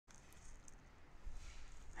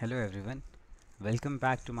Hello everyone, welcome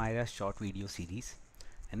back to midas short video series.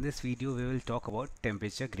 In this video we will talk about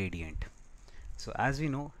temperature gradient. So as we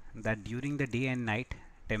know that during the day and night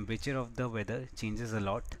temperature of the weather changes a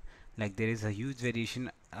lot, like there is a huge variation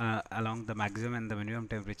along the maximum and the minimum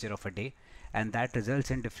temperature of a day, and that results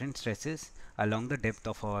in different stresses along the depth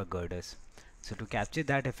of our girders. So to capture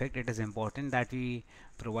that effect, it is important that we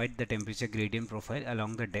provide the temperature gradient profile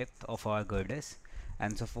along the depth of our girders,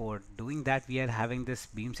 and so for doing that we are having this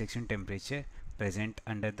beam section temperature present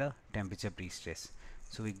under the temperature pre-stress.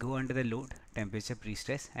 So we go under the load temperature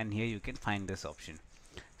pre-stress, and here you can find this option.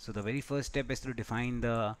 So the very first step is to define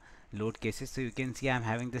the load cases. So you can see I'm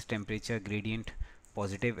having this temperature gradient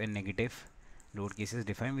positive and negative load cases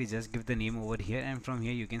defined. We just give the name over here, and from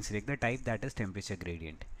here you can select the type, that is temperature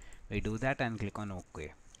gradient. We do that and click on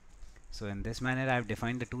OK. So in this manner I've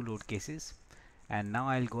defined the two load cases, and now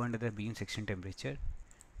I'll go under the beam section temperature.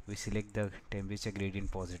 We select the temperature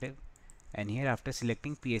gradient positive, and here after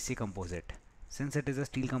selecting PSC composite, since it is a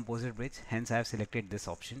steel composite bridge, hence I have selected this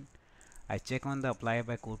option. I check on the apply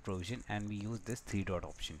by code provision and we use this 3 dot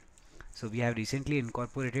option. So we have recently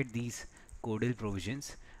incorporated these codal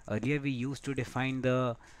provisions. Earlier we used to define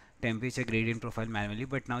the temperature gradient profile manually,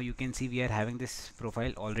 but now you can see we are having this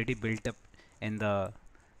profile already built up in the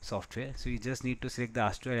software. So you just need to select the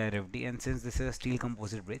Astral RFD, and since this is a steel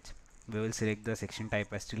composite bridge, we will select the section type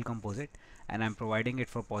as steel composite, and I'm providing it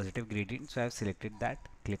for positive gradient, so I've selected that.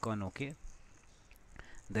 Click on OK.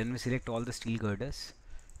 Then we select all the steel girders.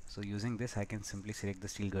 So using this I can simply select the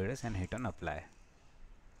steel girders and hit on apply.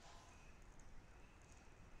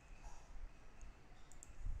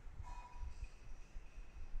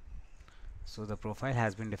 So the profile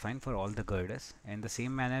has been defined for all the girders. In the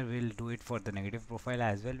same manner we'll do it for the negative profile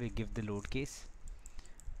as well. We give the load case,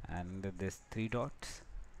 and this 3 dots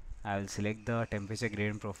I will select the temperature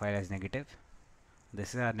gradient profile as negative.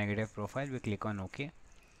 This is our negative profile. We click on OK,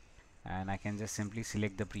 and I can just simply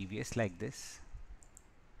select the previous like this,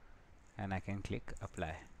 and I can click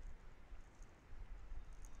apply.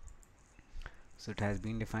 So it has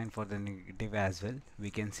been defined for the negative as well.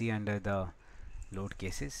 We can see under the load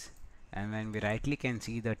cases, and when we right click and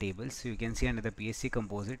see the tables, so you can see under the PSC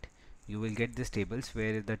composite you will get these tables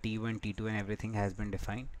where the T1, T2 and everything has been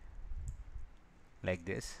defined like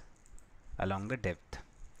this along the depth.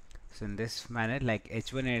 So in this manner, like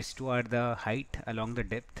H1 and H2 are the height along the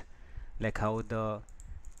depth, like how the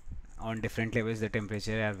on different levels the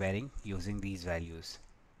temperature are varying using these values.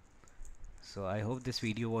 So I hope this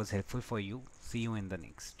video was helpful for you. See you in the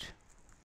next.